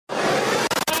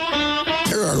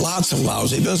lots of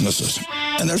lousy businesses,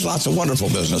 and there's lots of wonderful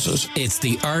businesses. It's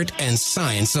the art and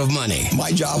science of money.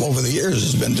 My job over the years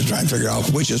has been to try and figure out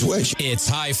which is which. It's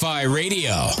Hi-Fi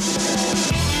Radio.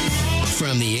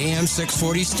 From the AM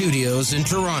 640 studios in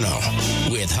Toronto,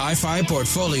 with Hi-Fi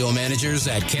portfolio managers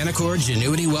at Canaccord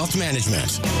Genuity Wealth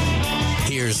Management.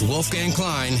 Here's Wolfgang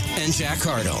Klein and Jack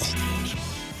Hardle.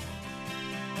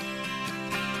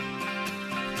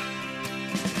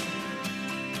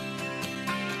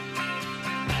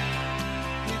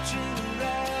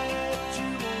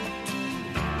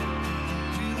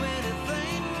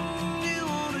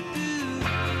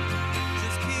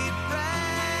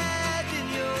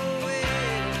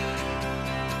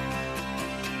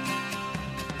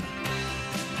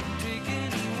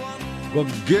 Well,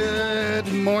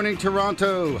 good morning,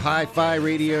 Toronto. Hi-Fi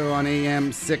Radio on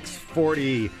AM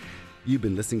 640. You've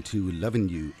been listening to Lovin'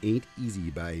 You Ain't Easy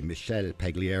by Michel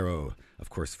Pagliaro, of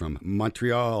course, from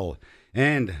Montreal.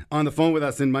 And on the phone with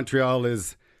us in Montreal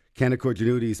is Canaccord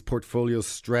Genuity's portfolio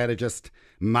strategist,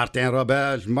 Martin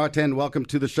Roberge. Martin, welcome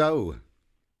to the show.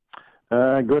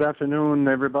 Good afternoon,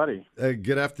 everybody.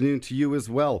 Good afternoon to you as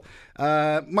well.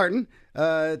 Martin,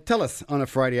 tell us on a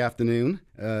Friday afternoon,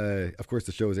 of course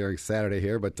the show is airing Saturday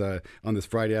here, but on this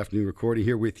Friday afternoon recording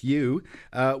here with you,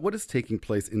 what is taking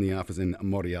place in the office in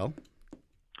Montreal?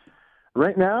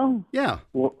 Right now? Yeah.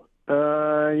 Well,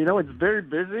 it's very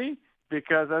busy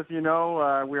because, as you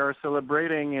know, we are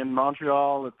celebrating in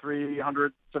Montreal the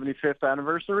 375th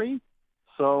anniversary.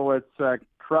 So it's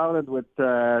crowded with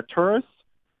tourists.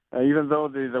 Even though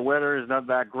the weather is not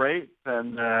that great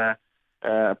and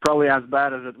probably as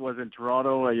bad as it was in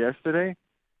Toronto yesterday,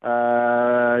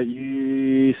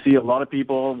 you see a lot of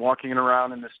people walking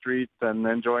around in the streets and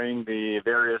enjoying the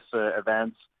various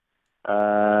events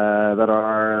that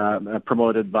are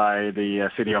promoted by the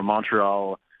City of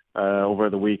Montreal over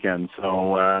the weekend.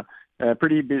 So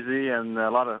pretty busy and a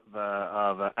lot of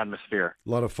atmosphere. A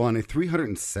lot of fun.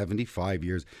 375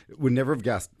 years. Would never have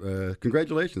guessed.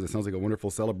 Congratulations. It sounds like a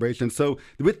wonderful celebration. So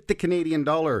with the Canadian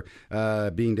dollar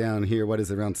being down here, what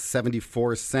is it, around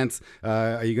 74 cents,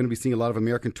 are you going to be seeing a lot of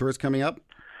American tourists coming up?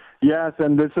 Yes,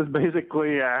 and this is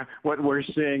basically what we're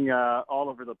seeing all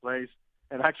over the place.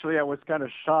 And actually, I was kind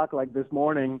of shocked. Like this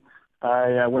morning,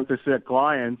 I went to see a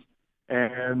client,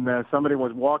 and somebody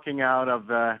was walking out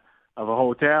of a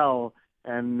hotel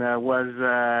and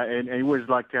he was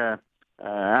like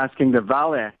asking the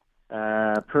valet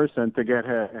person to get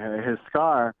his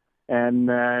car, and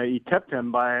he tipped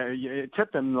him by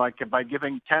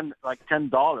giving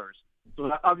 $10.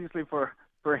 So obviously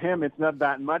for him it's not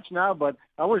that much now, but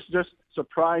I was just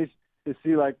surprised to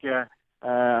see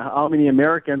how many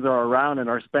Americans are around and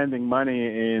are spending money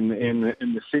in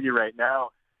the city right now.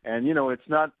 And it's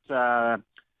not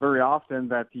very often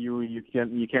that you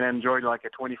can enjoy like a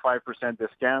 25%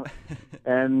 discount.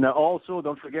 And also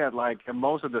don't forget,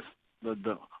 most of the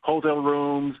hotel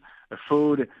rooms, the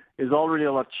food is already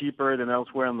a lot cheaper than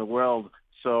elsewhere in the world.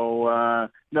 So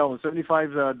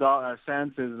 75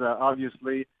 cents is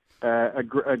obviously a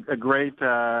great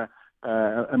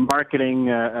marketing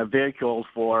vehicle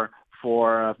for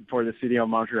the City of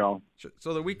Montreal.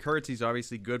 So the weak currency is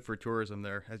obviously good for tourism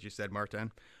there, as you said,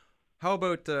 Martin. How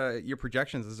about your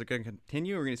projections? Is it going to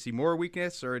continue? Are we going to see more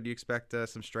weakness, or do you expect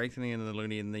some strengthening in the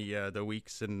loonie in the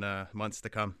weeks and months to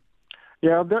come?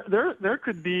 Yeah, there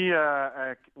could be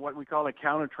what we call a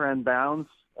counter trend bounce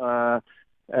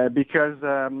because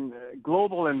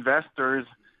global investors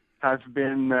have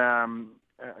been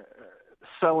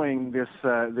selling this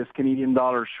Canadian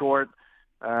dollar short,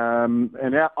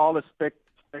 and all the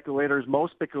speculators,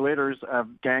 most speculators have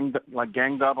ganged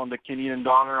up on the Canadian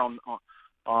dollar on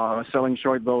selling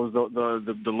short the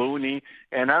loonie,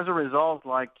 and as a result,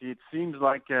 it seems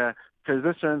like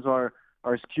positions are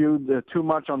skewed too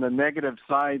much on the negative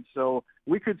side. So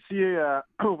we could see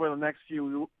over the next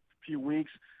few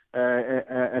weeks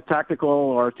a tactical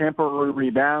or temporary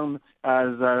rebound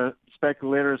as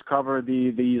speculators cover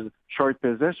these short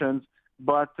positions.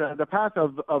 But the path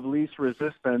of least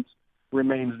resistance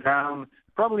remains down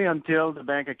probably until the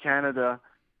Bank of Canada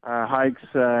hikes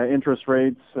interest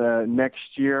rates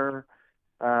next year,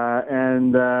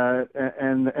 and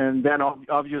then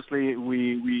obviously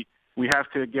we have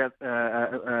to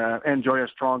enjoy a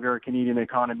stronger Canadian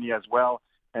economy as well.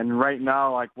 And right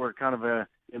now, we're kind of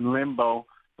in limbo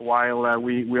while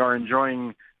we are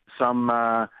enjoying some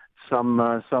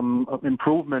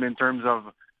improvement in terms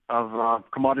of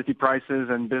commodity prices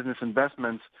and business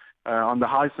investments on the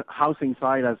housing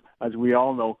side, as we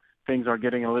all know. Things are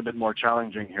getting a little bit more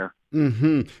challenging here.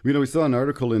 Mm-hmm. We saw an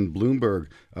article in Bloomberg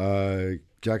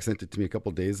Jack sent it to me a couple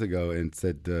of days ago and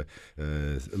said a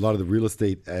lot of the real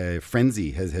estate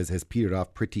frenzy has petered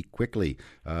off pretty quickly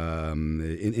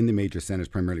in the major centers,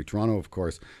 primarily Toronto, of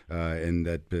course, and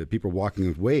that people are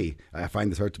walking away. I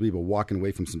find this hard to believe, but walking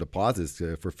away from some deposits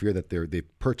for fear that they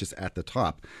purchase at the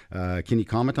top. Can you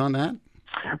comment on that?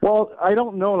 Well, I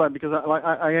don't know that because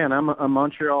I'm a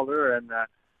Montrealer, and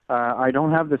I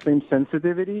don't have the same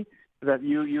sensitivity that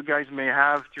you guys may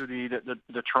have to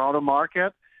the Toronto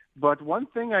market. But one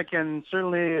thing I can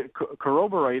certainly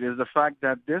corroborate is the fact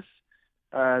that this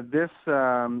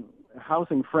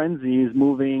housing frenzy is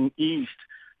moving east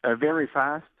very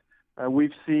fast.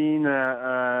 We've seen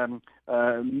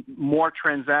more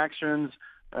transactions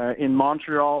in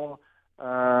Montreal,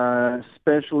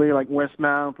 especially like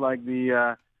Westmount, like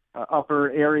the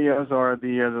upper areas or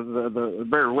the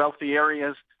very wealthy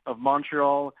areas of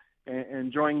Montreal,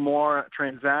 enjoying more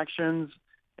transactions.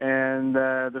 And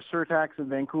the surtax in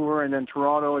Vancouver and then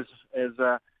Toronto is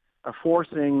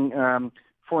forcing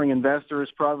foreign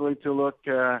investors probably to look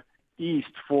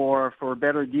east for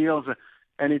better deals.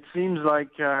 And it seems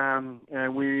like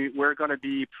we're going to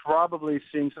be probably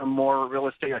seeing some more real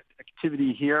estate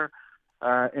activity here.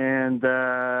 I'm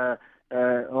not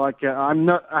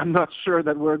sure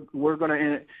that we're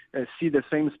going to see the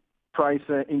same price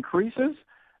increases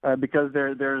because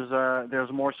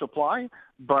there's more supply.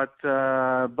 But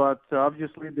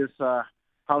obviously this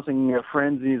housing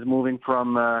frenzy is moving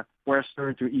from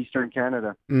Western to Eastern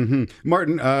Canada. Mm-hmm.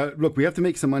 Martin, look, we have to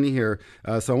make some money here.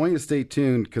 So I want you to stay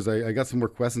tuned because I got some more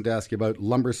questions to ask you about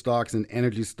lumber stocks and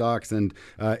energy stocks. And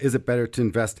is it better to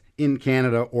invest in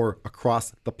Canada or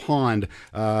across the pond?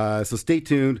 So stay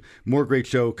tuned. More great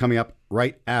show coming up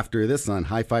right after this on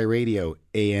Hi-Fi Radio,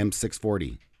 AM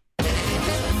 640.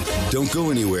 Don't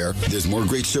go anywhere. There's more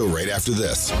great show right after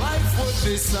this. Life would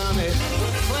be sunny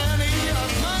with plenty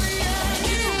of money.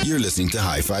 You're listening to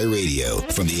Hi-Fi Radio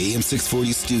from the AM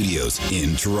 640 studios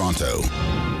in Toronto.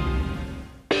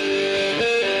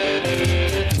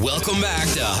 Welcome back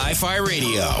to Hi-Fi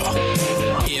Radio.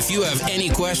 If you have any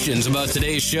questions about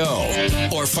today's show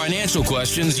or financial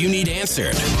questions you need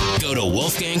answered, go to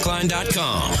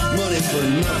wolfgangklein.com. Money for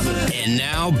nothing. And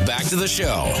now back to the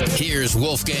show. Here's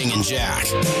Wolfgang and Jack.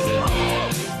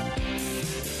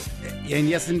 And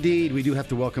yes, indeed, we do have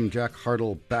to welcome Jack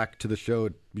Hartle back to the show.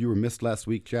 You were missed last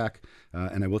week, Jack.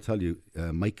 And I will tell you,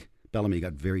 Mike Bellamy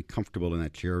got very comfortable in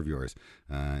that chair of yours.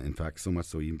 In fact, so much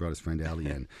so he even brought his friend Ali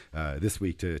in this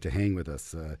week to hang with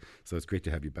us. So it's great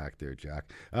to have you back there,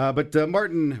 Jack. But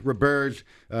Martin Roberge,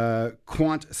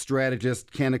 quant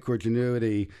strategist, Canaccord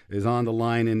Genuity, is on the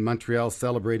line in Montreal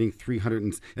celebrating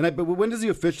 300. But when does the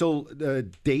official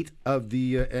date of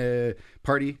the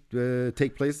party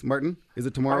take place, Martin? Is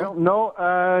it tomorrow? I don't know.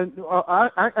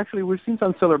 Actually, we've seen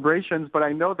some celebrations, but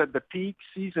I know that the peak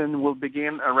season will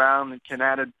begin around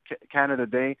Canada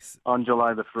Day on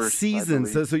July the 1st. Season.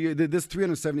 So this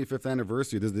 375th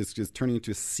anniversary, this is turning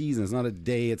into a season. It's not a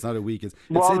day. It's not a week. It's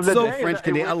so French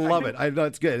Canadian. I love it.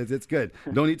 It's good. It's good.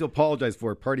 Don't need to apologize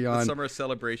for it. Party on. It's a summer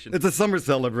celebration. It's a summer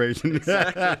celebration.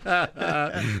 Exactly.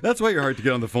 That's why you're hard to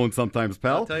get on the phone sometimes,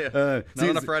 pal. I'll tell you. Not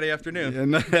on a Friday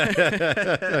afternoon.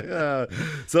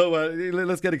 So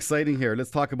let's get exciting here.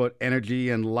 Let's talk about energy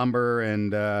and lumber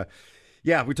and.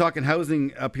 We're talking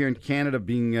housing up here in Canada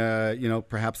being,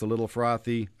 perhaps a little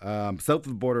frothy. South of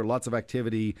the border, lots of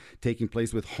activity taking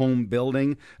place with home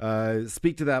building.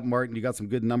 Speak to that, Martin. You got some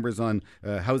good numbers on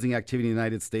housing activity in the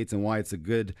United States and why it's a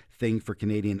good thing for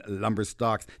Canadian lumber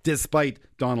stocks, despite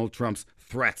Donald Trump's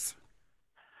threats.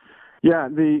 Yeah,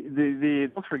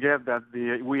 don't forget that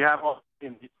we have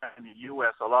in the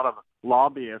U.S. a lot of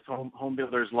lobbyists, home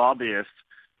builders lobbyists,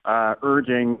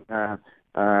 urging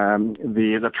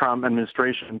the Trump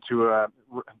administration to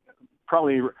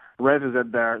probably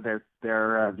revisit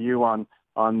their view on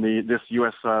this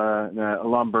U.S.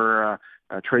 lumber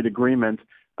trade agreement.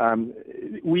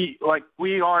 We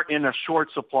are in a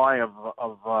short supply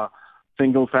of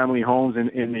single family homes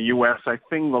in the U.S. I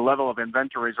think the level of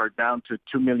inventories are down to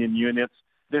 2 million units.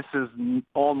 This is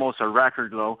almost a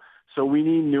record low. So we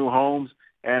need new homes,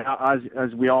 and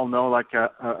as we all know, like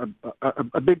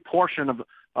a big portion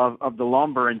of the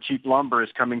lumber and cheap lumber is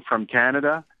coming from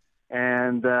Canada,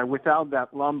 and without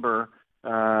that lumber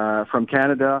from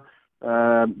Canada,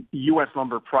 U.S.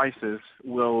 lumber prices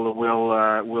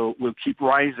will keep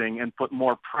rising and put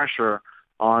more pressure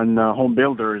on home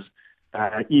builders,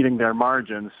 eating their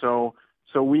margins. So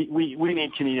we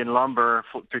need Canadian lumber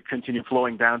to continue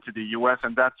flowing down to the U.S.,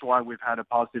 and that's why we've had a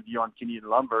positive view on Canadian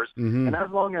lumbers. Mm-hmm. And as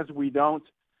long as we don't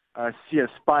see a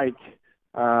spike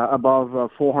above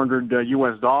 $400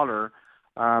 US,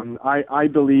 I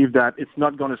believe that it's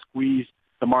not going to squeeze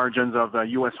margins of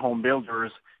U.S. home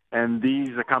builders, and these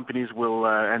companies will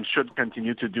and should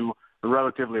continue to do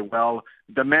relatively well.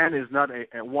 Demand is not a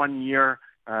 1 year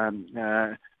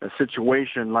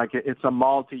situation; like it's a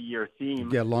multi-year theme.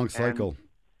 Yeah, long cycle.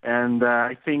 And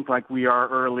I think like we are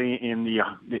early in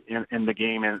the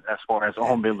game as far as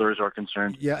home builders are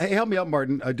concerned. Yeah, hey, help me out,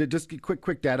 Martin. Just a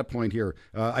quick data point here.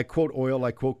 I quote oil,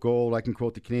 I quote gold, I can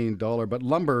quote the Canadian dollar, but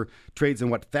lumber trades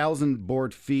in 1,000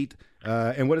 board feet.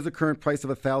 And what is the current price of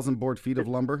 1,000 board feet of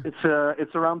lumber?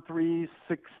 It's around $360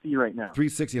 right now.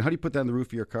 $360. And how do you put that on the roof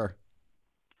of your car?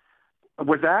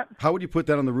 With that? How would you put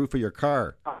that on the roof of your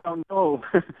car? I don't know.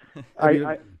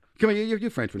 Come on, you're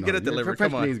Frenchman. Get it delivered.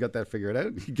 French Come on. Canadian's got that figured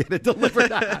out. Get it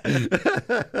delivered.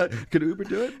 Could Uber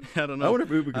do it? I don't know. I wonder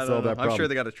if Uber could solve that problem. I'm sure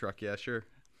they got a truck. Yeah, sure.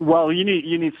 Well, you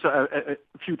need a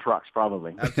few trucks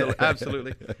probably.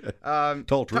 Absolutely.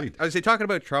 Toll treat. I was talking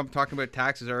about Trump, talking about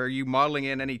taxes. Are you modeling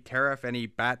in any tariff, any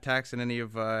BAT tax in any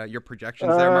of your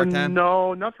projections there, Martin?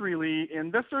 No, not really.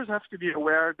 Investors have to be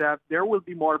aware that there will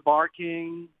be more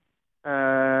barking.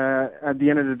 At the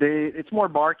end of the day, it's more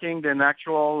barking than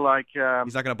actual like.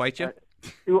 He's not going to bite you.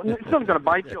 It's not going to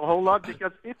bite you a whole lot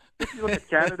because if you look at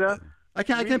Canada. I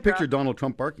can't picture Donald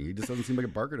Trump barking. He just doesn't seem like a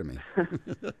barker to me.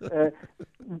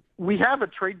 We have a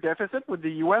trade deficit with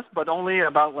the U.S., but only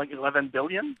about like $11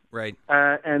 billion. Right.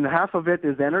 And half of it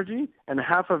is energy, and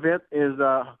half of it is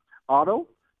auto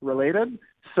related.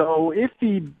 So if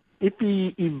he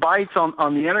bites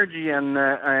on the energy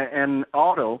and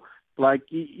auto, like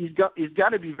he's got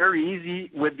to be very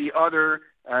easy with the other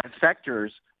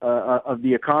sectors of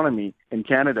the economy in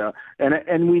Canada,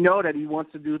 and we know that he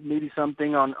wants to do maybe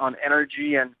something on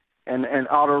energy and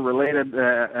auto related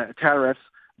tariffs.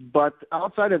 But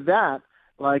outside of that,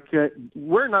 like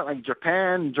we're not like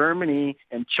Japan, Germany,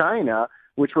 and China,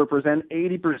 which represent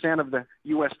 80% of the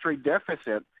U.S. trade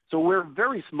deficit. So we're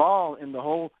very small in the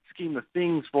whole scheme of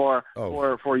things for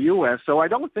U.S. So I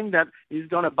don't think that he's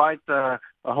going to bite a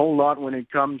whole lot when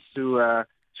it comes to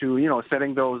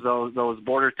setting those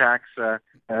border tax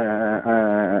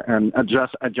and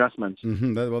adjustments.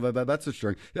 Mm-hmm. That's a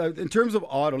string. In terms of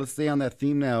auto, let's stay on that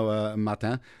theme now,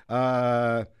 Martin.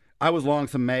 I was long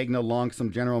some Magna, long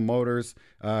some General Motors,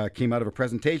 came out of a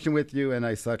presentation with you, and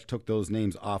I took those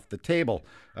names off the table.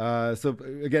 So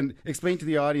again, explain to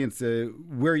the audience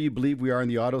where you believe we are in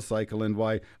the auto cycle and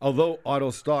why, although auto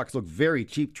stocks look very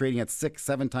cheap, trading at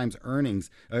 6-7 times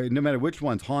earnings, no matter which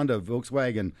ones, Honda,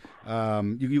 Volkswagen,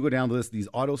 you go down the list, these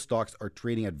auto stocks are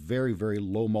trading at very, very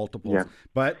low multiples. Yeah.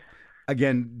 But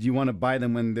again, do you want to buy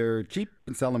them when they're cheap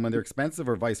and sell them when they're expensive,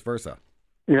 or vice versa?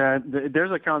 Yeah,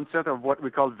 there's a concept of what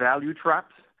we call value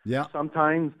traps. Yeah.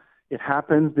 Sometimes it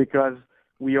happens because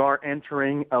we are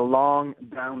entering a long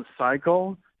down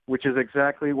cycle, which is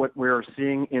exactly what we're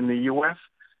seeing in the U.S.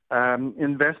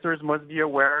 Investors must be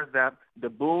aware that the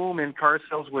boom in car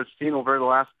sales we've seen over the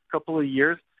last couple of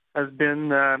years has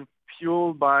been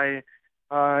fueled by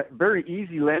very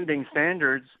easy lending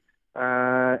standards,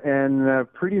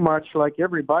 and pretty much like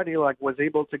everybody was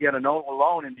able to get an auto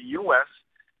loan in the U.S.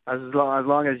 As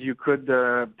long as you could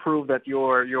prove that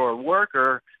you're a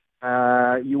worker,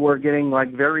 you were getting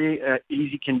very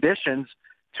easy conditions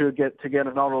to get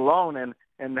an auto loan,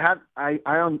 and that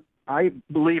I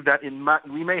believe that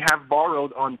we may have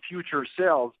borrowed on future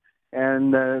sales,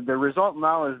 and the result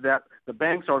now is that the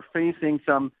banks are facing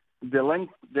some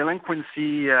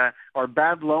delinquency or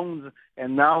bad loans,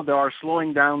 and now they are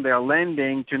slowing down their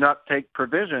lending to not take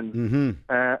provisions. Mm-hmm.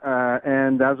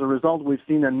 And as a result, we've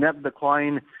seen a net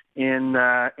decline in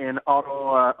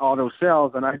auto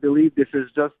sales, and I believe this is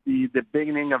just the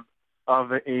beginning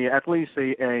of at least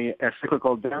a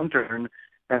cyclical downturn.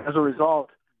 And as a result,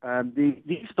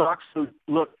 these stocks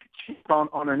look cheap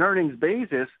on an earnings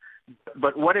basis,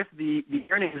 but what if the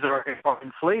earnings are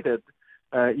inflated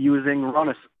using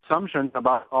wrong assumptions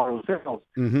about auto sales?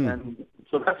 Mm-hmm. And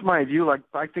so that's my view.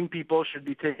 I think people should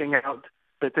be taking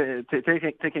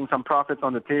some profits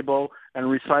on the table and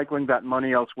recycling that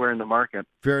money elsewhere in the market.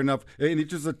 Fair enough. In the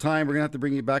interest of time, we're going to have to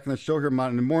bring you back on the show here,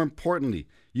 Martin. And more importantly,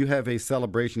 you have a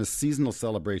celebration, a seasonal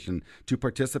celebration to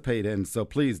participate in. So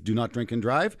please do not drink and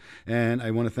drive. And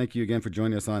I want to thank you again for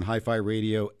joining us on Hi-Fi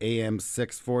Radio AM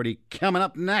 640. Coming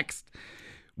up next,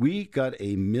 we got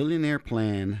a millionaire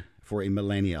plan for a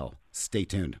millennial. Stay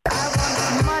tuned.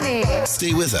 I want money.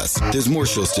 Stay with us. There's more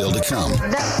show still to come.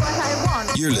 That's what I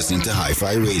want. You're listening to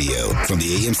Hi-Fi Radio from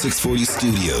the AM 640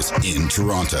 studios in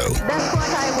Toronto. That's what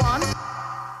I want.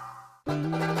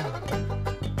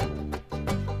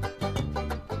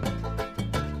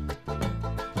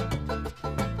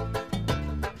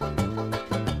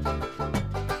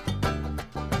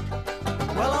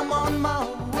 Well, I'm on my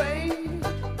way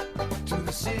to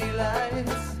the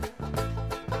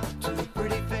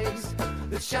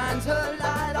shines her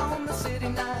light on the city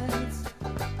nights.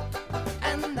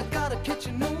 And I gotta catch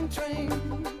a noon train.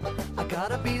 I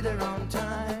gotta be there on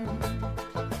time.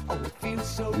 Oh, it feels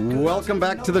so good. Welcome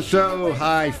back to the show,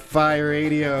 Hi-Fi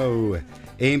Radio,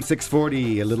 AM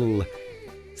 640, a little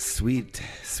sweet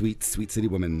city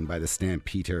woman by the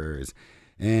Stampeders.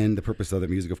 And the purpose of the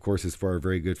music, of course, is for our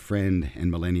very good friend and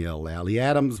millennial, Allie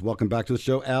Adams. Welcome back to the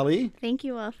show, Allie. Thank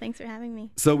you, Will. Thanks for having me.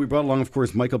 So we brought along, of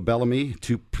course, Michael Bellamy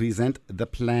to present the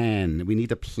plan. We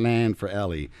need a plan for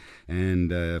Allie.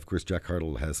 And, of course, Jack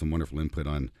Hartle has some wonderful input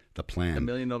on the plan. $1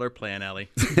 million plan, Allie.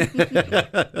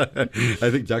 I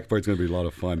think Jack part's going to be a lot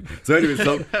of fun. So anyway,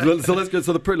 so let's go.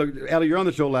 So look, Allie, you're on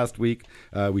the show last week.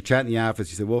 We chat in the office.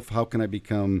 You said, Wolf, how can I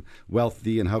become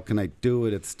wealthy and how can I do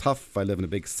it? It's tough. I live in a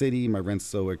big city. My rent's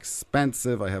so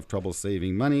expensive. I have trouble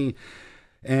saving money.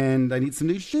 And I need some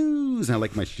new shoes. And I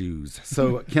like my shoes.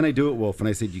 So can I do it, Wolf? And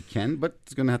I said, you can, but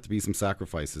it's going to have to be some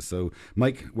sacrifices. So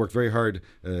Mike worked very hard,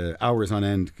 hours on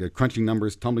end, crunching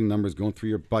numbers, tumbling numbers, going through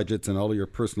your budgets and all of your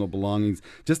personal belongings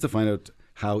just to find out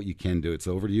how you can do it.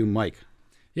 So over to you, Mike.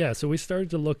 Yeah, so we started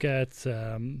to look at,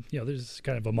 there's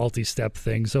kind of a multi-step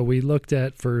thing. So we looked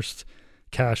at first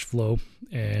cash flow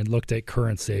and looked at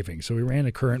current savings. So we ran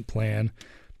a current plan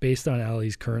based on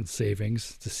Allie's current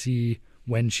savings to see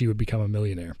when she would become a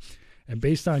millionaire. And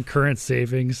based on current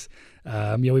savings,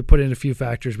 we put in a few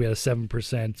factors. We had a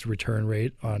 7% return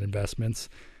rate on investments.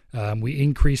 We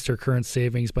increased her current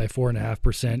savings by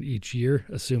 4.5% each year,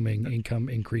 assuming income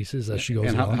increases as she goes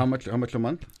and along. How much a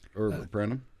month or per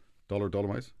annum?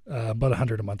 Dollar-wise? About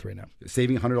 $100 a month right now.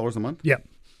 Saving $100 a month? Yeah.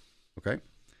 Okay.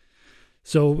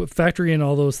 So factoring in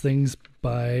all those things,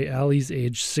 by Allie's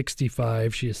age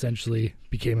 65, she essentially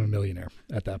became a millionaire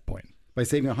at that point. By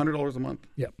saving $100 a month?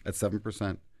 Yep. At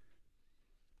 7%.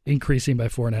 Increasing by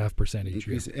 4.5% each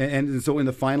year. And so in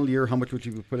the final year, how much would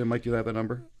you put in? Mike, do you have that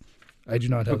number? I do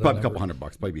not have that About number. a couple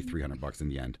 $100, probably $300 in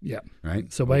the end. Yeah. Right?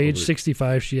 So by age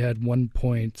 65, she had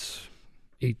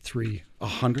 1.83.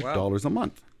 $100 a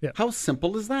month. Yeah. How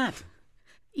simple is that?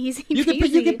 Easy You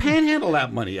peasy. can panhandle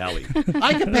that money, Allie.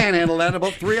 I can panhandle that in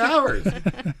about 3 hours.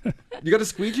 You got a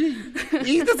squeegee?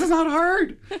 This is not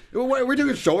hard. We're doing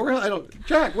a show.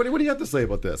 Jack, what do you have to say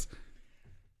about this?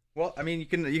 Well, I mean, you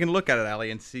can look at it, Allie,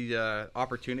 and see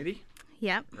opportunity.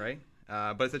 Yep. Right.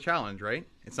 But it's a challenge, right?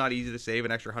 It's not easy to save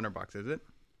an extra $100, is it?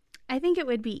 I think it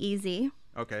would be easy.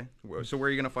 Okay. So where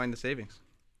are you going to find the savings?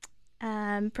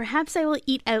 Perhaps I will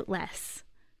eat out less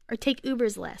or take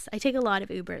Ubers less. I take a lot of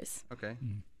Ubers. Okay.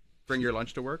 Bring your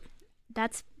lunch to work?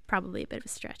 That's probably a bit of a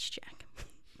stretch, Jack.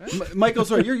 Michael,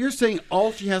 sorry, you're saying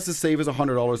all she has to save is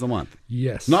 $100 a month?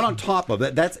 Yes. Not on top of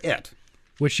that. That's it.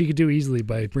 Which she could do easily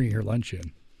by bringing her lunch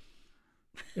in.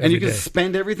 And you can day.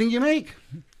 spend everything you make,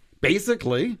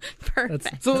 basically.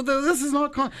 Perfect. So this is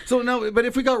not... So now, but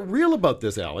if we got real about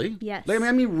this, Allie. Yes.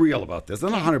 I mean real about this.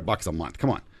 Not $100 a month. Come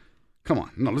on.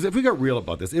 No, if we got real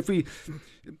about this, if we,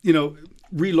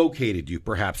 relocated you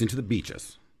perhaps into the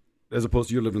beaches, as opposed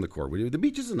to you living in the core. The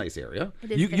beach is a nice area.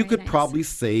 It is you very could nice. probably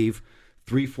save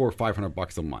 $300, $400,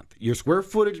 $500 a month. Your square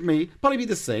footage may probably be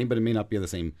the same, but it may not be on the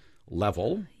same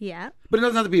level. Yeah. But it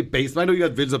doesn't have to be a basement. I know you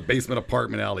got visions of basement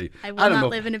apartment, Allie. I will don't not know.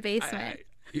 live in a basement.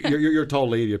 You're a tall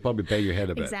lady. You'd probably bang your head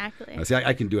a bit. Exactly. See,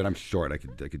 I can do it. I'm short. I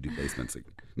could do basements.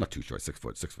 Not too short. 6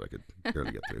 foot. I could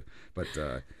barely get through. But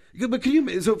can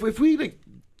you? So if we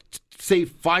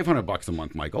save $500 a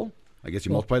month, Michael, I guess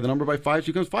you multiply the number by 5,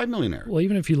 she becomes $5 millionaire. Well,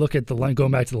 even if you look at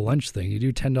going back to the lunch thing, you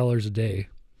do $10 a day.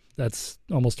 That's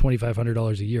almost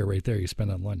 $2,500 a year right there you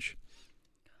spend on lunch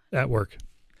at work.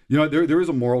 There is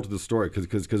a moral to the story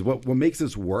because what makes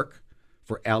this work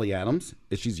for Allie Adams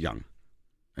is she's young.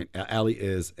 Right? Allie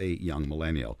is a young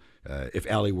millennial. If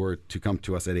Allie were to come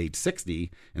to us at age 60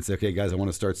 and say, okay, guys, I want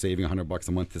to start saving $100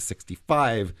 a month to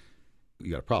 65,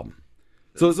 you got a problem.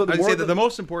 So I'd say that the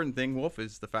most important thing, Wolf,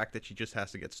 is the fact that she just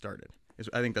has to get started.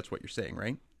 I think that's what you're saying,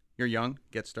 right? You're young,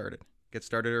 get started. Get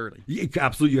started early.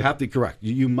 Absolutely, you have to correct.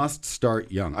 You must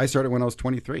start young. I started when I was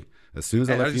 23. As soon as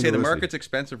I left university. The university. market's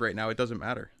expensive right now. It doesn't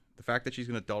matter. The fact that she's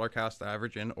going to dollar cost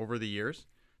average in over the years,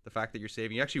 the fact that you're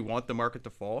saving, you actually want the market to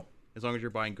fall as long as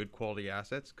you're buying good quality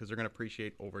assets because they're going to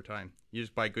appreciate over time. You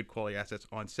just buy good quality assets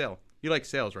on sale. You like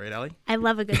sales, right, Allie? I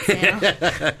love a good sale.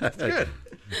 That's good.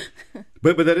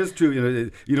 But that is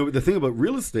true. The thing about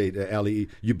real estate, Allie,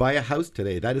 you buy a house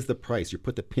today. That is the price. You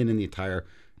put the pin in the entire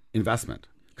investment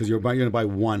because you're going to buy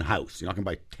one house. You're not going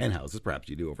to buy 10 houses. Perhaps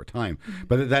you do over time.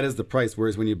 But that is the price.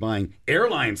 Whereas when you're buying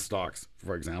airline stocks,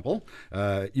 for example,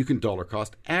 you can dollar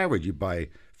cost average. You buy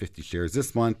 50 shares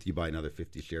this month, you buy another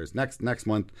 50 shares next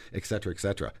month, et cetera, et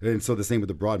cetera. And so the same with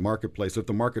the broad marketplace. So if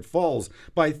the market falls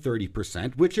by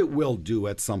 30%, which it will do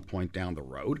at some point down the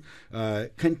road,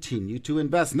 continue to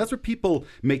invest. And that's where people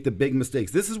make the big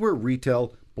mistakes. This is where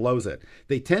retail blows it.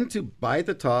 They tend to buy at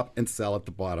the top and sell at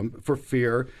the bottom for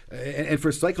fear and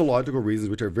for psychological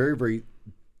reasons, which are very, very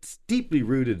deeply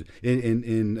rooted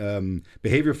in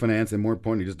behavior finance, and more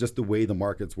importantly, just the way the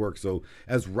markets work. So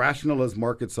as rational as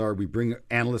markets are, we bring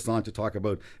analysts on to talk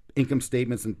about income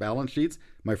statements and balance sheets.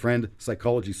 My friend,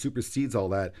 psychology supersedes all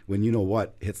that when you know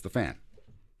what hits the fan.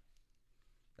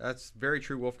 That's very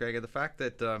true, Wolfgang. And the fact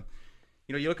that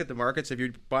you look at the markets, if you're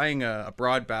buying a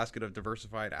broad basket of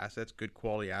diversified assets, good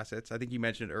quality assets, I think you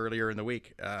mentioned earlier in the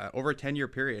week, over a 10-year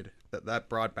period, that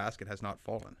broad basket has not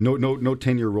fallen. No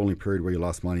 10-year rolling period where you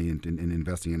lost money in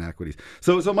investing in equities.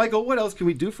 So Michael, what else can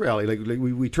we do for Ali? Like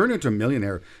we turn into a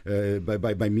millionaire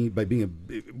by being a.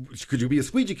 Could you be a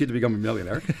squeegee kid to become a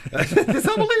millionaire? It's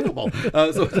unbelievable.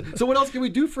 So what else can we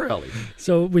do for Ali?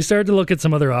 So we started to look at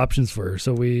some other options for her.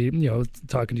 So we,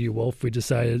 talking to you, Wolf, we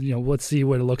decided, let's see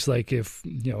what it looks like if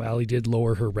Ali did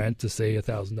lower her rent to say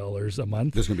 $1,000 a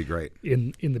month. This is gonna be great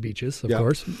in the beaches, of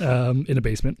course, in a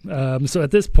basement. So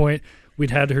at this point, we'd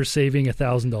had her saving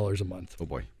 $1,000 a month. Oh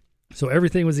boy! So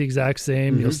everything was the exact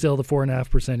same. Mm-hmm. Still the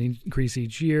 4.5% increase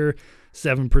each year,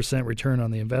 7% return on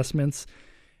the investments,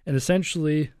 and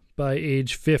essentially by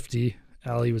age 50,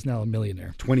 Ali was now a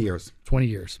millionaire. 20 years. 20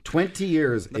 years. 20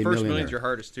 years. The first million's your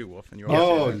hardest too, Wolf. And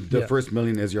the first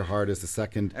million is your hardest. The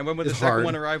second. And when would the second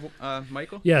one arrive,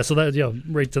 Michael? Yeah, so that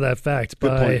right to that fact.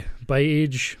 By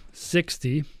age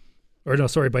 60. Or no,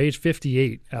 sorry, by age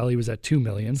 58, Ali was at $2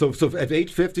 million. So at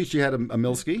age 50, she had a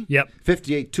Milski. Yep.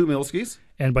 58, 2 Milskis.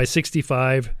 And by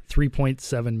 65,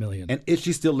 $3.7 million. And is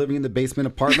she still living in the basement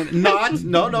apartment?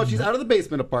 No, she's out of the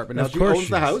basement apartment. Now of she course owns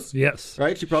the house. Yes.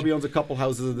 Right? She probably owns a couple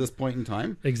houses at this point in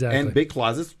time. Exactly. And big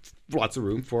closets, lots of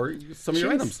room for some of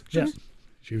your items.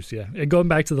 Juice, yeah. And going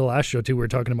back to the last show, too, we were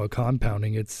talking about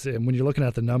compounding. It's when you're looking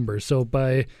at the numbers. So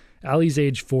by Ali's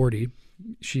age 40,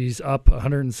 she's up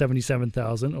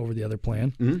 $177,000 over the other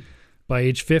plan. Mm-hmm. By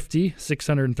age 50,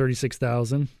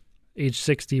 $636,000. Age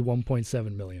 60,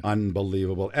 $1.7 million.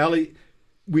 Unbelievable. Ali,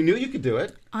 we knew you could do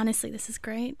it. Honestly, this is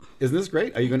great. Isn't this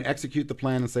great? Are you going to execute the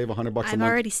plan and save $100 a month? I've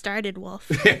already started, Wolf.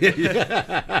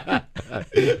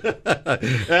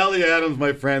 Ali Adams,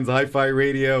 my friends, Hi-Fi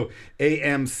Radio,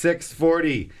 AM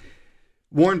 640.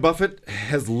 Warren Buffett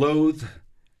has loathed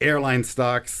airline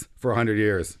stocks for 100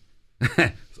 years.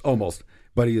 Almost.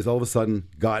 But he has all of a sudden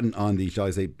gotten on the, shall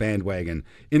I say, bandwagon.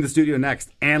 In the studio next,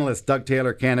 analyst Doug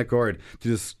Taylor, Canaccord, to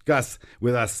discuss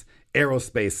with us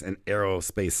aerospace and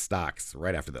aerospace stocks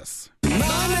right after this.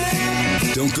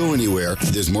 Money! Don't go anywhere.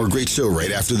 There's more great show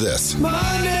right after this.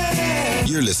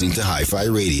 Money! You're listening to Hi-Fi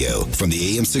Radio from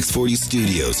the AM 640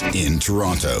 studios in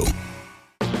Toronto.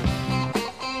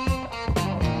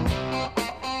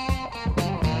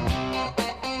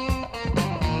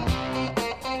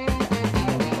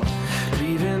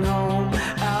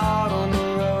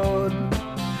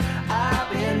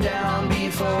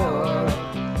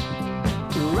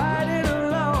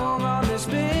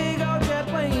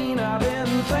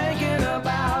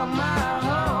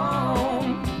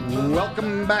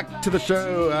 Back to the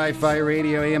show, Hi-Fi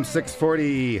Radio, AM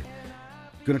 640.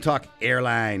 Going to talk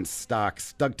airline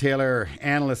stocks. Doug Taylor,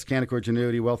 analyst, Canaccord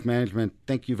Genuity Wealth Management.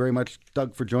 Thank you very much,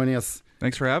 Doug, for joining us.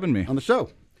 Thanks for having me on the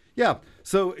show. Yeah,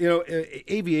 so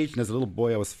aviation. As a little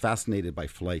boy, I was fascinated by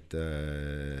flight.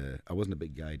 I wasn't a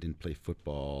big guy. I didn't play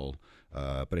football.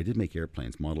 But I did make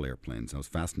airplanes, model airplanes. I was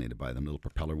fascinated by them, little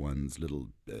propeller ones, little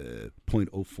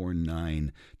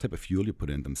 .049 type of fuel you put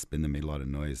in them, spin them, made a lot of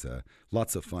noise.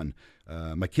 Lots of fun.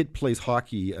 My kid plays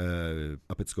hockey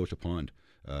up at Scotia Pond.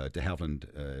 De Havilland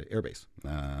Air Base.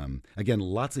 Again,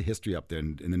 lots of history up there.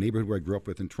 In the neighborhood where I grew up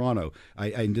with in Toronto,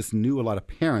 I just knew a lot of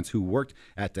parents who worked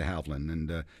at De Havilland.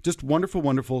 And just wonderful,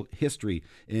 wonderful history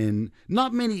in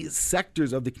not many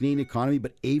sectors of the Canadian economy,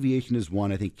 but aviation is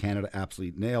one I think Canada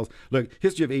absolutely nails. Look,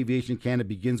 history of aviation in Canada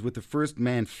begins with the first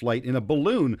manned flight in a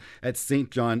balloon at St.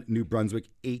 John, New Brunswick,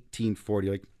 1840.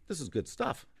 Like, this is good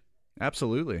stuff.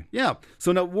 Absolutely. Yeah.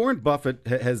 So now Warren Buffett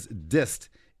has dissed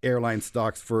airline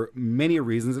stocks for many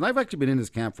reasons, and I've actually been in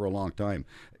this camp for a long time.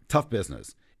 Tough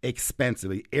business, expensive.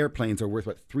 The airplanes are worth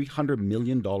what, $300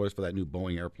 million for that new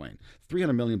Boeing airplane.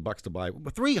 $300 million to buy.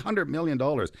 $300 million.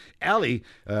 Ali,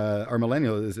 our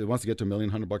millennial, wants to get to $1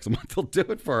 million, $100 a month. He'll do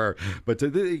it for her. But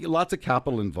lots of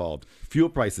capital involved. Fuel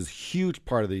prices, huge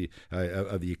part of the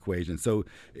equation. So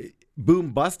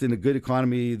boom bust. In a good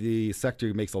economy, the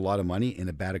sector makes a lot of money. In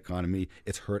a bad economy,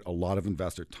 it's hurt a lot of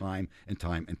investors time and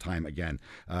time again.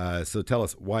 So tell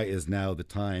us, why is now the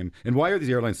time, and why are these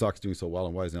airline stocks doing so well,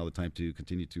 and why is now the time to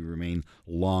continue to remain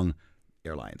long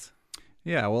airlines?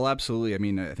 Yeah, well, absolutely. I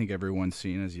mean, I think everyone's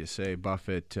seen, as you say,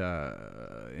 Buffett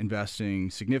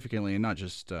investing significantly in not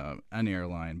just an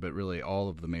airline, but really all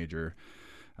of the major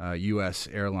U.S.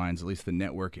 airlines, at least the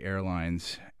network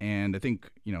airlines. And I think,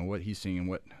 what he's seeing and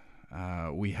what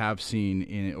we have seen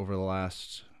in over the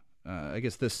last, I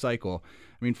guess, this cycle.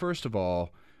 I mean, first of all,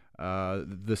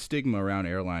 the stigma around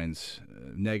airlines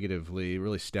negatively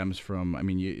really stems from, I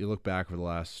mean, you look back over the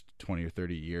last 20 or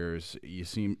 30 years, you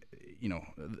seem,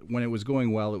 when it was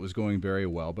going well, it was going very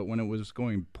well. But when it was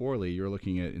going poorly, you're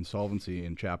looking at insolvency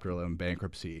and Chapter 11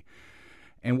 bankruptcy.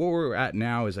 And what we're at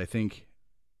now is, I think,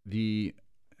 the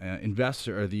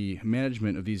investor or the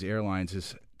management of these airlines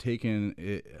is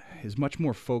much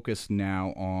more focused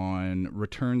now on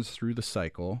returns through the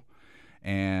cycle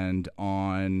and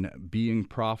on being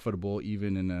profitable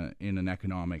even in an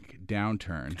economic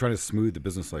downturn. They're trying to smooth the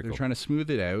business cycle. They're trying to smooth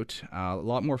it out. A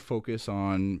lot more focus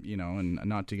on, and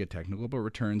not to get technical, but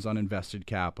returns on invested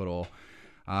capital,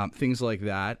 things like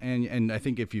that. And I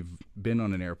think if you've been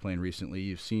on an airplane recently,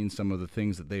 you've seen some of the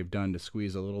things that they've done to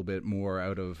squeeze a little bit more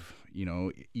out of,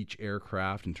 each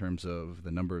aircraft in terms of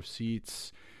the number of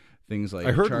seats. Things like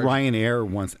I heard Ryanair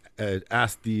once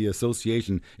asked the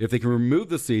association if they can remove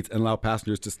the seats and allow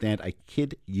passengers to stand. I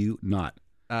kid you not.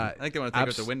 I think they want to take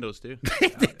out the windows too.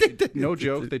 No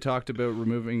joke. They talked about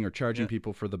removing or charging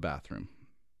people for the bathroom.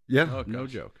 Yeah, oh, no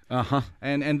joke.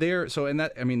 And they're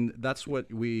that. I mean, that's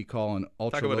what we call an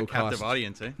ultra low cost. Talk about a captive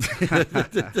audience, eh?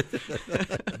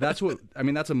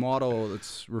 That's a model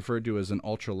that's referred to as an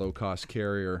ultra low cost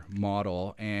carrier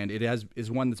model, and it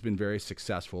is one that's been very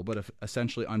successful. But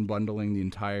essentially unbundling the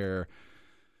entire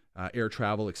air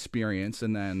travel experience,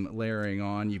 and then layering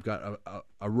on, you've got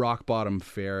a rock bottom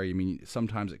fare. I mean,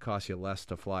 sometimes it costs you less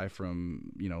to fly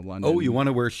from London. Oh, you want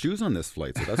to wear shoes on this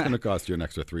flight, so that's going to cost you an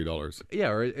extra $3. Yeah,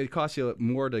 or it costs you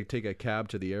more to take a cab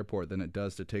to the airport than it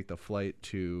does to take the flight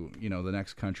to the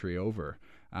next country over.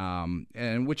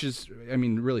 And which is,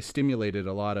 really stimulated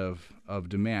a lot of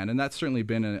demand, and that's certainly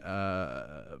been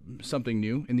something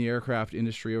new in the aircraft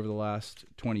industry over the last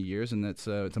 20 years, and it's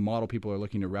a model people are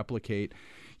looking to replicate.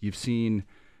 You've seen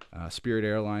Spirit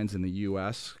Airlines in the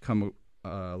U.S. come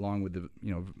along with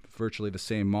virtually the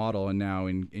same model, and now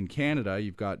in Canada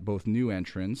you've got both new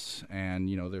entrants, and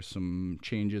there's some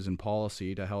changes in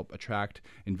policy to help attract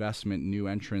investment, new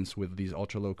entrants with these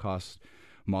ultra low cost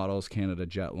models, Canada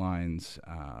Jetlines.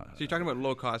 So you're talking about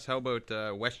low cost. How about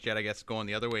WestJet, I guess, going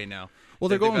the other way now? Well,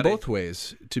 they're going both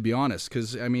ways, to be honest,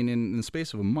 because, in the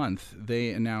space of a month,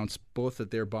 they announced both that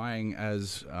they're buying,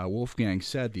 as Wolfgang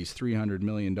said, these $300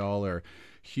 million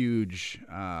huge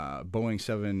Boeing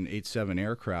 787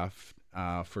 aircraft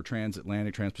for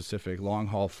transatlantic, transpacific,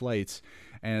 long-haul flights.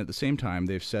 And at the same time,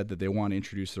 they've said that they want to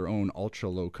introduce their own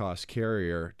ultra-low-cost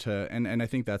carrier and I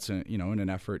think that's in an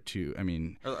effort to,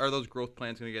 Are those growth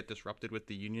plans going to get disrupted with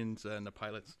the unions and the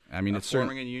pilots? It's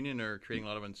forming a union or creating a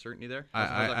lot of uncertainty there?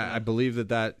 I believe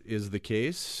that is the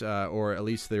case, or at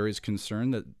least there is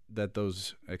concern that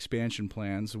those expansion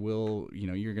plans will,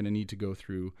 you're going to need to go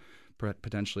through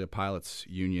potentially a pilots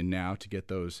union now to get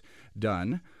those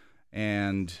done.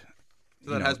 And so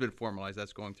that has been formalized.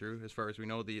 That's going through, as far as we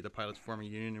know, the pilots forming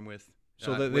a union with.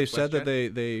 So they said that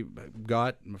they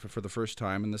got for the first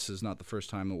time, and this is not the first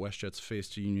time that WestJet's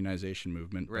faced a unionization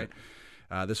movement. Right.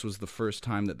 But, this was the first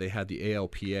time that they had the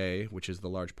ALPA, which is the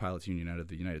large pilots union out of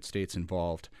the United States,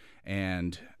 involved.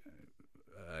 And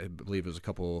I believe it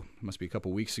must be a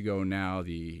couple weeks ago now,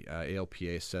 the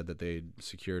ALPA said that they'd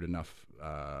secured enough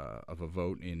of a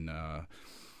vote in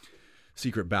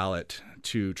secret ballot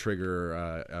to trigger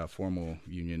a formal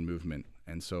union movement.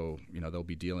 And so, they'll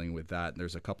be dealing with that.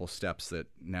 There's a couple steps that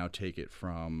now take it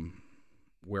from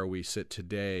where we sit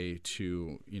today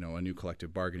to, a new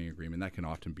collective bargaining agreement. That can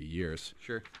often be years.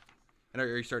 Sure. And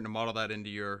are you starting to model that into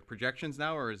your projections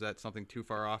now, or is that something too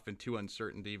far off and too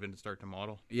uncertain to even start to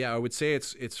model? Yeah, I would say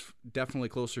it's definitely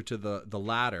closer to the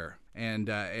latter. And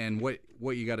what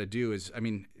you got to do is,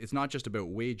 it's not just about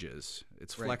wages.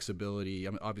 It's flexibility.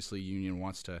 Obviously, union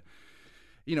wants to,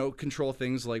 control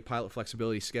things like pilot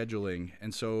flexibility scheduling.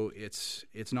 And so it's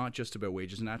not just about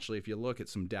wages. And actually, if you look at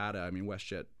some data,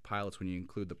 WestJet pilots, when you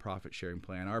include the profit sharing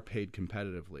plan, are paid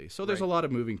competitively. So there's a lot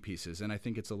of moving pieces. And I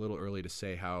think it's a little early to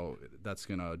say how that's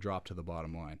going to drop to the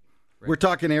bottom line. Right. We're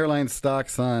talking airline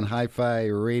stocks on Hi-Fi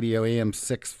Radio AM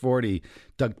 640.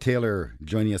 Doug Taylor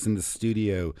joining us in the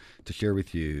studio to share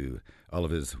with you all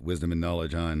of his wisdom and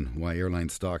knowledge on why airline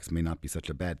stocks may not be such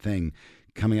a bad thing.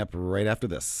 Coming up right after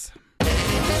this.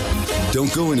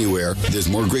 Don't go anywhere. There's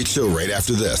more great show right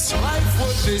after this. Life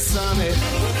would be sunny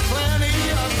with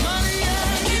plenty of money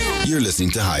and you. You're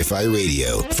listening to Hi-Fi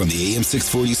Radio from the AM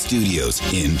 640 studios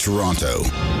in Toronto.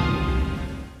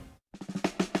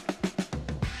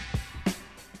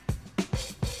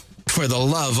 For the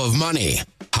love of money.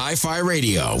 Hi-Fi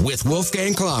Radio with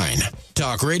Wolfgang Klein.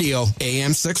 Talk Radio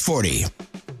AM 640.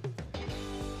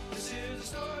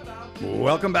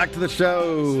 Welcome back to the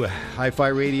show. Hi-Fi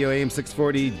Radio, AM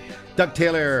 640. Doug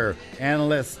Taylor,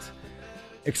 analyst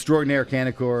extraordinaire,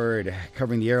 Canaccord,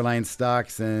 covering the airline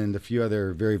stocks and a few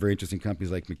other very, very interesting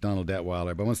companies like McDonald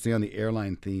Detweiler. But I want to stay on the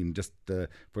airline theme just for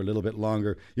a little bit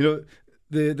longer. You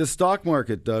know, the stock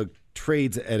market, Doug,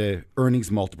 trades at a earnings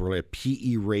multiple, a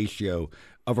PE ratio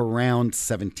of around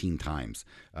 17 times.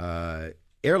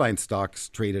 Airline stocks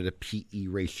trade at a PE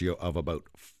ratio of about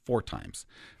 4 times.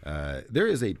 There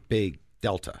is a big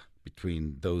delta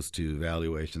between those two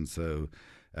valuations. So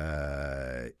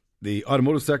the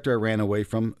automotive sector I ran away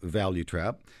from, value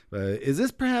trap. Is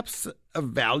this perhaps a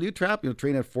value trap? You know,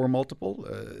 trading at 4 multiple?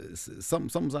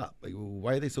 Something's up. Like,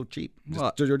 why are they so cheap?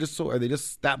 Are they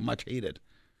just that much hated?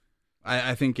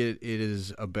 I think it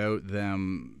is about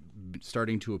them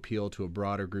starting to appeal to a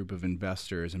broader group of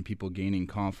investors and people gaining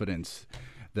confidence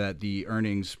that the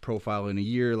earnings profile in a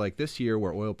year like this year,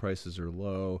 where oil prices are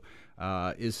low,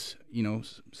 is, you know,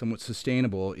 somewhat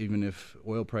sustainable, even if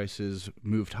oil prices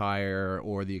moved higher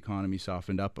or the economy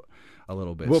softened up a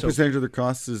little bit. What percentage of their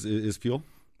costs is fuel?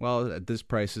 Well, at this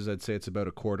prices, I'd say it's about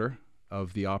a quarter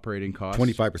of the operating cost.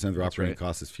 25% of their operating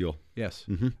cost is fuel. Yes.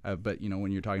 But, you know,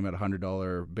 when you're talking about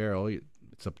 $100 barrel,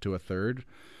 it's up to a third.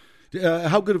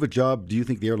 How good of a job do you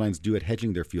think the airlines do at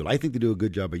hedging their fuel? I think they do a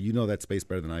good job, but you know that space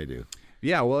better than I do.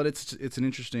 Yeah, well, it's an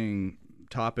interesting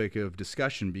topic of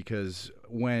discussion because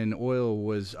when oil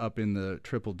was up in the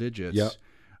triple digits,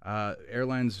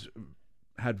 airlines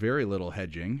had very little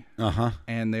hedging,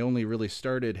 and they only really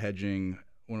started hedging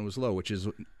when it was low, which is,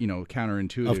 you know,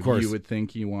 counterintuitive. Of course. You would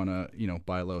think you want to, you know,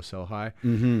 buy low, sell high.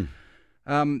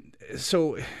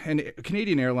 So, and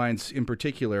Canadian Airlines in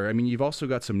particular, I mean, you've also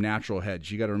got some natural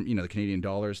hedge. You got to, you know, the Canadian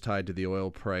dollar is tied to the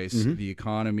oil price. The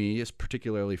economy is,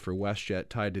 particularly for WestJet,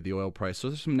 tied to the oil price. So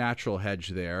there's some natural hedge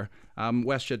there.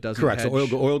 WestJet doesn't Correct. hedge.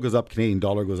 So oil goes up, Canadian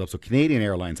dollar goes up. So Canadian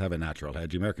Airlines have a natural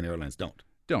hedge. American Airlines don't.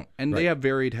 And they have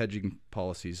varied hedging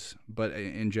policies. But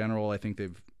in general, I think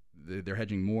they're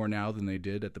hedging more now than they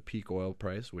did at the peak oil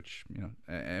price, which, you know,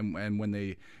 and when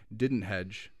they didn't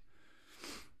hedge,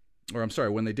 or I'm sorry,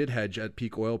 when they did hedge at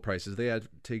peak oil prices, they had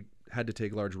to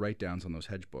take large write-downs on those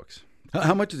hedge books.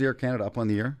 How much is Air Canada up on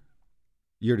the year?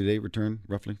 Year-to-date return,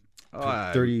 roughly?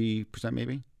 30%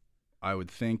 maybe? I would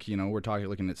think, you know, we're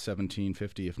looking at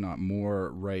 $17.50, if not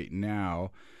more right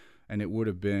now. And it would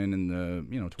have been in the,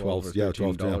 you know, $12 or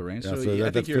 $13 range. Yeah, so I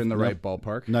think you're in the right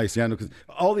ballpark. Nice, yeah, because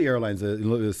all the airlines,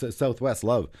 Southwest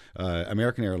love,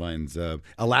 American Airlines,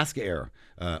 Alaska Air,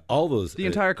 all those. The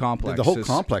entire complex. The whole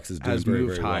complex is doing has very,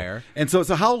 moved very well. higher. And so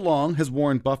how long has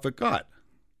Warren Buffett got?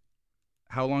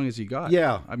 How long has he got?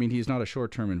 Yeah. I mean, he's not a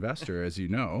short-term investor, as you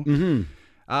know.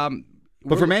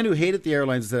 But for a man who hated the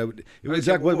airlines,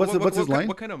 what's his line?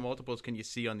 What kind of multiples can you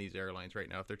see on these airlines right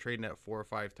now? If they're trading at 4 or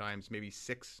 5 times, maybe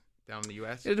 6 down in the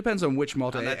U.S.? It depends on which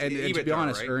multiple. And to be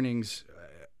honest, right? earnings.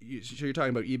 So you're talking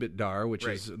about EBITDAR, which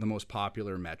is the most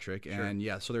popular metric, and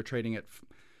so they're trading at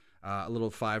a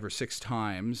little 5 or 6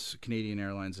 times. Canadian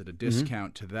Airlines at a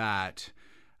discount to that.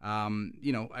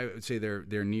 You know, I would say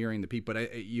they're nearing the peak,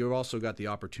 but you've also got the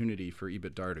opportunity for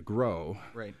EBITDAR to grow,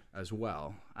 as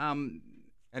well.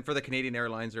 And for the Canadian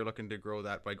Airlines, they're looking to grow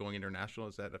that by going international.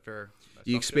 Is that a fair assumption?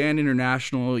 You expand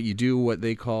international. You do what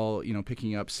they call, you know,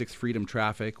 picking up Sixth Freedom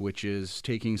traffic, which is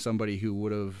taking somebody who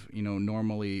would have, you know,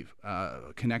 normally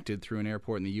connected through an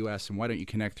airport in the U.S. and why don't you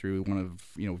connect through one of,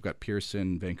 you know, we've got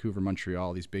Pearson, Vancouver,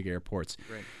 Montreal, these big airports.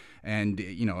 Right. And,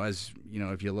 you know, as, you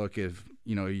know, if you look, if,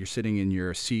 you know, you're sitting in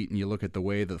your seat and you look at the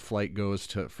way the flight goes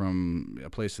from a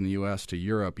place in the U.S. to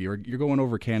Europe, you're going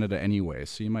over Canada anyway,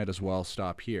 so you might as well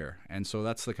stop here. And so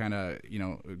that's the kind of, you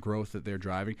know, growth that they're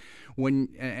driving.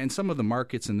 And some of the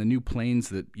markets and the new planes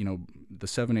that, you know, the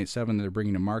 787 that they're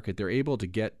bringing to market, they're able to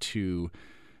get to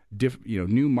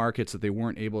new markets that they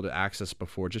weren't able to access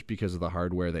before just because of the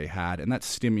hardware they had, and that's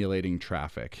stimulating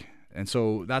traffic. And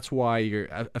so that's why you're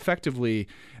effectively,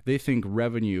 they think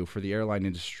revenue for the airline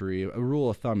industry, a rule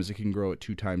of thumb is it can grow at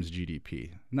 2 times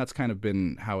GDP. And that's kind of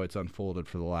been how it's unfolded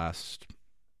for the last,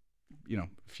 you know,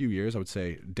 few years, I would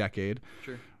say decade.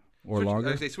 Sure. longer.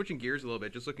 I would say switching gears a little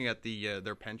bit, just looking at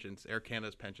their pensions, Air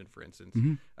Canada's pension, for instance.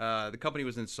 The company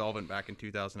was insolvent back in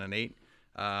 2008.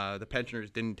 The pensioners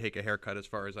didn't take a haircut, as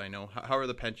far as I know. How are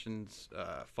the pensions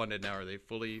funded now? Are they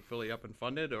fully up and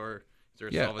funded, or is there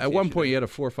a solvency at one issue point there? you had a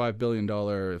 $4 or $5 billion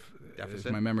deficit.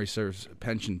 if my memory serves,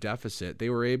 pension deficit. They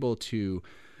were able to.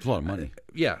 It's a lot of money.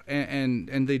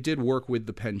 And they did work with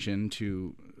the pension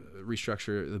to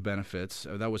restructure the benefits.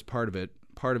 That was part of it.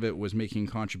 Part of it was making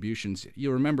contributions.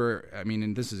 You'll remember, I mean,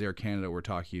 and this is Air Canada we're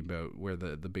talking about, where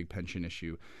the big pension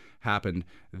issue happened.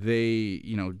 They,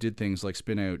 did things like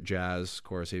spin out Jazz,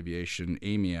 Chorus Aviation,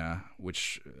 AMIA,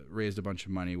 which raised a bunch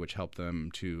of money, which helped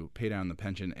them to pay down the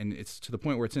pension. And it's to the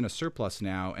point where it's in a surplus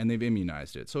now, and they've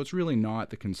immunized it. So it's really not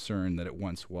the concern that it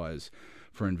once was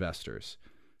for investors.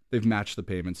 They've matched the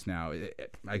payments now.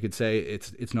 I could say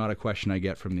it's not a question I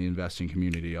get from the investing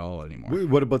community at all anymore.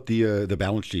 What about the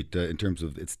balance sheet in terms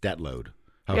of its debt load?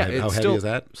 How heavy is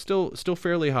that? Still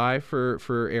fairly high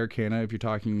for Air Canada. If you're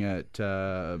talking at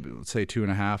let's say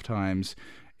 2.5 times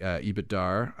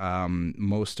EBITDA,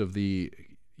 most of the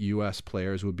U.S.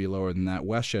 players would be lower than that.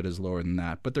 WestJet is lower than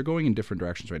that, but they're going in different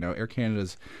directions right now. Air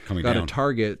Canada's got a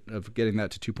target of getting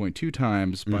that to 2.2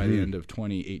 times by the end of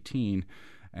 2018.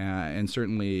 And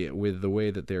certainly with the way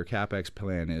that their CapEx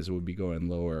plan is, it would be going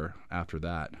lower after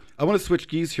that. I want to switch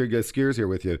gears here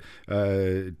with you.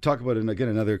 Talk about,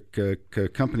 another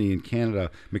company in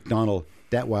Canada, McDonnell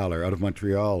Detweiler out of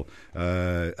Montreal.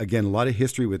 Again, a lot of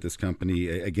history with this company.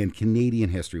 Again, Canadian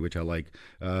history, which I like,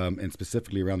 and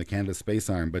specifically around the Canada Space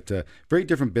Arm. But very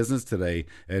different business today.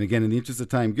 And again, in the interest of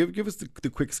time, give us the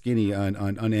quick skinny on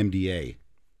MDA.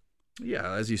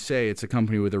 Yeah, as you say, it's a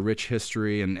company with a rich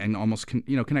history and almost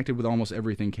connected with almost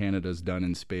everything Canada's done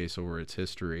in space over its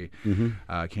history.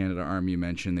 Canada Arm, you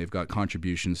mentioned, they've got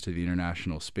contributions to the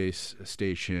International Space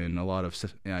Station, a lot of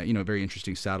very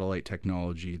interesting satellite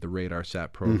technology, the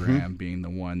RadarSat program being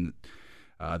the one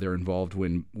they're involved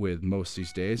with most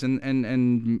these days,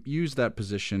 and use that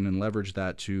position and leverage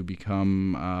that to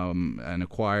become and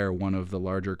acquire one of the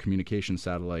larger communication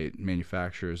satellite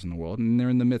manufacturers in the world. And they're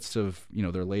in the midst of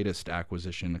their latest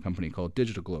acquisition, a company called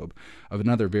Digital Globe, of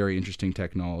another very interesting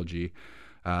technology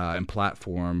and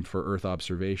platform for Earth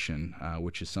observation,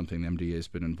 which is something the MDA has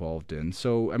been involved in.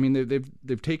 So I mean,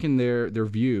 they've taken their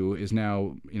view is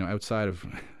now outside of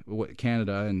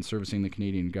Canada and servicing the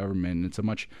Canadian government. And it's a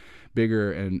much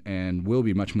bigger and will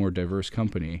be much more diverse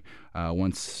company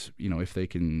once if they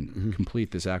can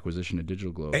complete this acquisition of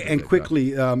Digital Globe. And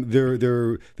quickly,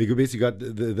 they basically got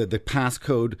the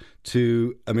passcode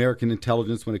to American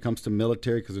intelligence when it comes to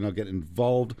military, because they're now getting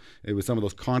involved with some of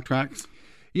those contracts.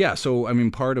 Yeah, so I mean,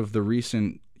 part of the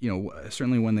recent,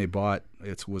 certainly when they bought,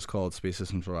 it was called Space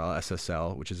Systems Royale,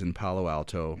 SSL, which is in Palo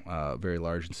Alto, very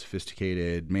large and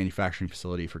sophisticated manufacturing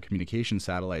facility for communication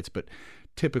satellites, but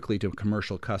typically to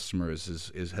commercial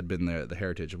customers had been the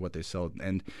heritage of what they sell.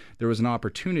 And there was an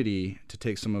opportunity to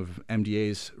take some of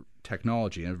MDA's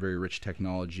technology, and a very rich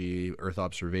technology, Earth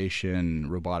observation,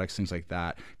 robotics, things like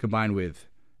that, combined with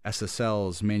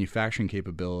SSL's manufacturing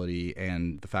capability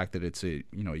and the fact that it's a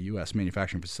U.S.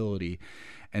 manufacturing facility,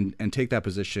 and take that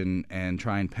position and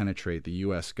try and penetrate the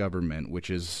U.S. government, which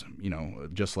is,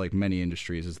 just like many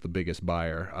industries, is the biggest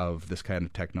buyer of this kind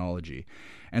of technology.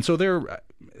 And so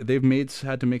they've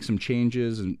had to make some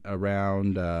changes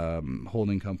around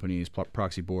holding companies,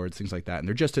 proxy boards, things like that, and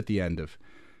they're just at the end of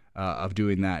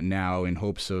doing that now, in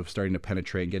hopes of starting to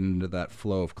penetrate and get into that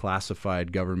flow of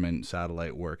classified government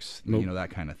satellite works, that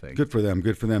kind of thing. Good for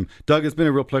them. Doug, it's been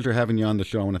a real pleasure having you on the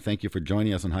show. I want to thank you for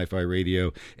joining us on Hi-Fi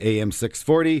Radio, AM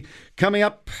 640. Coming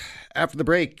up after the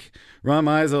break, Ron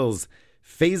Meisels,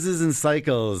 Phases and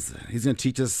Cycles. He's going to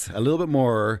teach us a little bit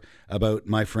more about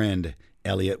my friend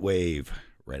Elliott Wave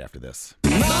right after this.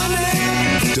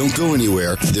 Money! Don't go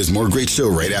anywhere. There's more great show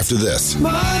right after this.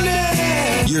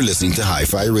 Money! You're listening to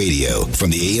Hi-Fi Radio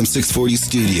from the AM 640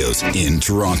 studios in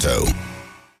Toronto.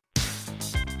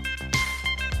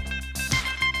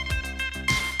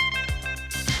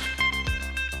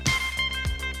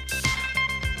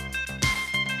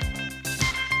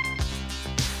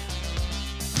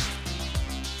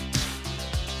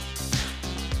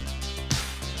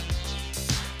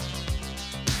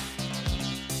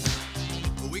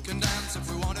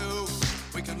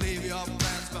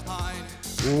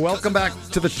 Welcome back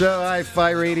to the show,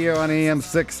 Hi-Fi Radio on AM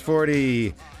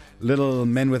 640. Little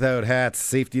Men Without Hats,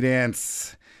 Safety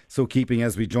Dance. So keeping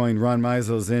as we join Ron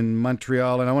Meisels in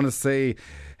Montreal. And I want to say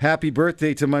happy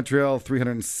birthday to Montreal,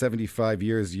 375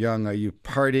 years young. Are you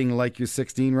partying like you're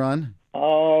 16, Ron?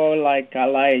 Oh, feel like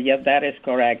yes, that is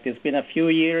correct. It's been a few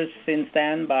years since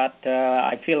then, but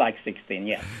I feel like 16,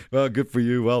 yes. Well, good for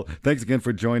you. Well, thanks again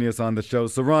for joining us on the show.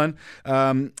 So, Ron,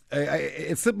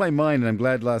 it slipped my mind, and I'm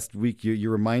glad last week you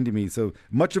reminded me. So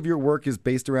much of your work is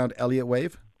based around Elliott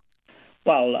Wave?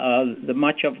 Well, the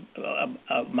much of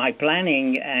my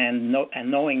planning and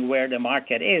knowing where the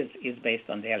market is based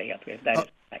on the Elliott Wave. That is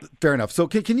fair enough. So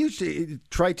can you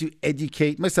try to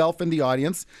educate myself and the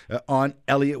audience on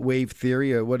Elliott Wave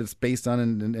theory, what it's based on,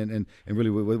 and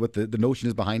really what the notion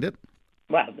is behind it?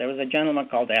 Well, there was a gentleman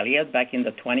called Elliott back in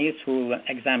the 20s who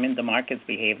examined the market's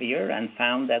behavior and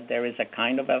found that there is a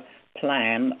kind of a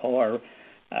plan or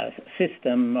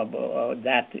system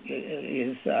that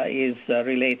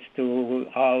relates to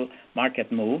all market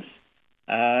moves.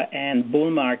 And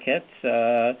bull markets,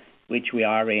 which we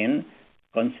are in,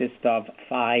 consist of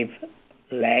 5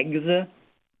 legs,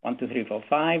 1, 2, 3, 4,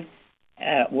 5,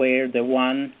 where the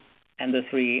 1 and the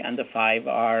 3 and the 5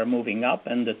 are moving up,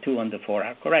 and the 2 and the 4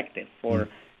 are corrective. For at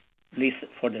least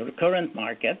for the current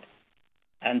market,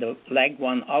 and the leg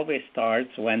 1 always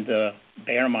starts when the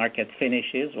bear market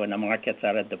finishes, when the markets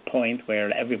are at the point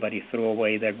where everybody threw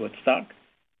away their good stock,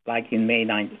 like in May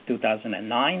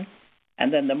 2009.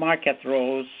 And then the market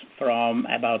rose from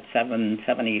about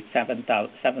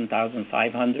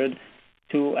 7,500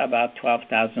 to about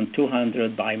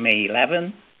 12,200 by May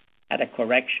 11, at a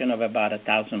correction of about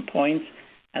 1,000 points.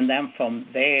 And then from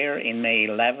there, in May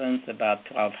 11th, about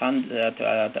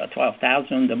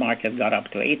 12,000, the market got up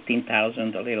to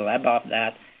 18,000, a little above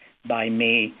that by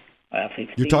May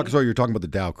 15th. You're talking about the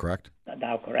Dow, correct? The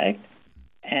Dow, correct.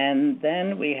 And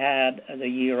then we had the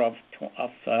year of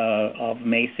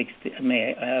May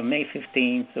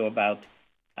 15th to about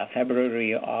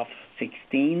February of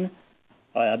 16.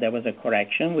 There was a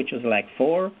correction, which was leg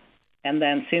 4. And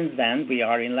then since then, we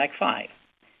are in leg 5.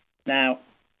 Now,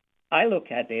 I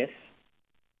look at this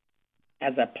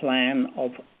as a plan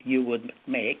of you would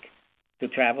make to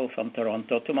travel from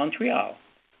Toronto to Montreal.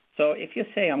 So if you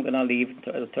say I'm going to leave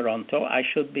Toronto, I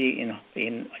should be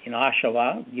in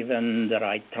Oshawa, given the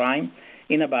right time,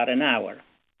 in about an hour.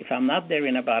 If I'm not there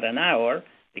in about an hour,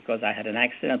 because I had an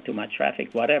accident, too much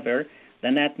traffic, whatever,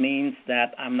 then that means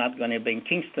that I'm not going to be in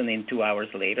Kingston in 2 hours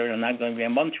later. I'm not going to be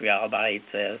in Montreal by,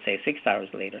 say, 6 hours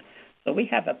later. So we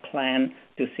have a plan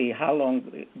to see how long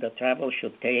the travel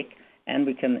should take, and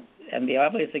we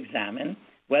always examine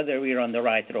whether we're on the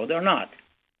right road or not.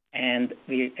 And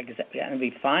we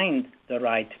find the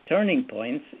right turning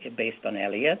points based on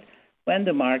Elliott when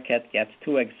the market gets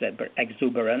too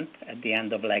exuberant at the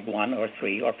end of leg 1 or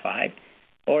 3 or 5,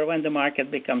 or when the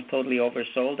market becomes totally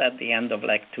oversold at the end of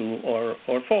leg 2 or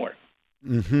 4.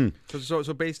 Mm-hmm.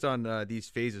 So based on these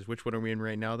phases, which one are we in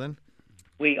right now then?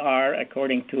 We are,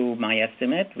 according to my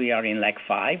estimate, we are in leg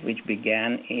 5, which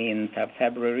began in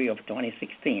February of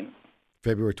 2016.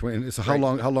 February 20. So how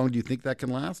long do you think that can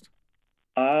last?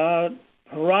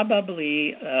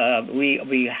 Probably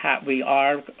we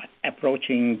are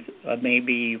approaching.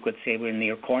 Maybe you could say we're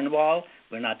near Cornwall.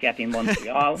 We're not yet in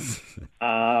Montreal.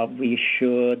 We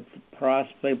should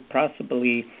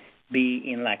possibly be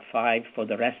in leg 5 for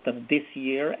the rest of this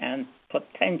year and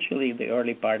potentially the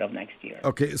early part of next year.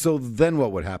 Okay, so then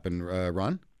what would happen,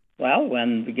 Ron? Well,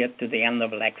 when we get to the end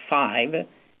of leg 5,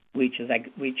 which is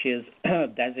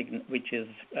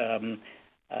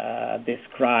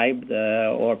described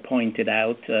or pointed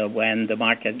out when the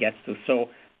market gets to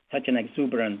such an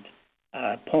exuberant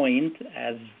point,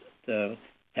 as the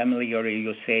familiarly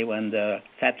you say when the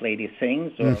fat lady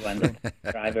sings, or when the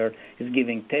driver is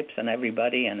giving tips and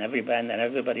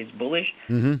everybody's bullish.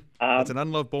 Mm-hmm. It's an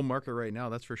unloved bull market right now,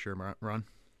 that's for sure, Ron.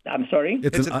 I'm sorry?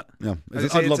 It's an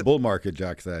unloved bull market,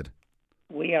 Jack said.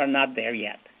 We are not there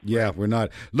yet. Yeah, we're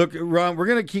not. Look, Ron, we're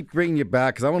going to keep bringing you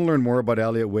back because I want to learn more about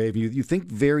Elliott Wave. You think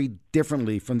very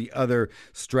differently from the other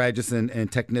strategists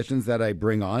and technicians that I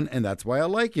bring on, and that's why I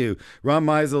like you. Ron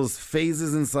Meisel's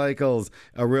Phases and Cycles,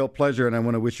 a real pleasure, and I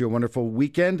want to wish you a wonderful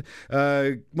weekend.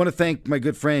 I want to thank my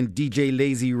good friend DJ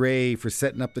Lazy Ray for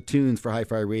setting up the tunes for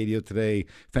Hi-Fi Radio today.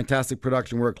 Fantastic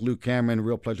production work, Luke Cameron.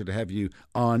 Real pleasure to have you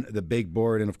on the big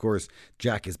board, and of course,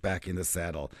 Jack is back in the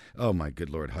saddle. Oh my good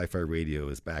Lord, Hi-Fi Radio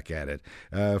is back at it.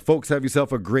 Folks, have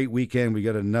yourself a great weekend. We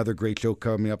got another great show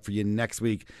coming up for you next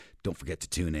week. Don't forget to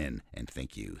tune in, and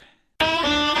thank you.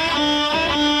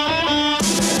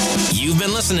 You've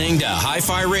been listening to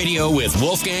Hi-Fi Radio with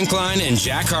Wolfgang Klein and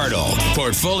Jack Hartle,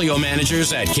 portfolio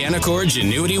managers at Canaccord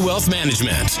Genuity Wealth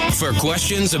Management. For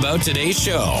questions about today's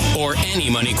show or any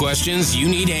money questions you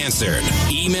need answered,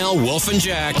 email Wolf and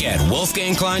Jack at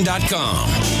wolfgangklein.com.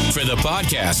 For the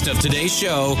podcast of today's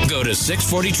show, go to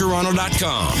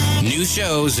 640toronto.com. New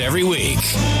shows every week.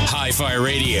 Hi-Fi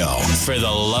Radio, for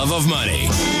the love of money.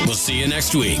 We'll see you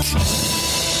next week.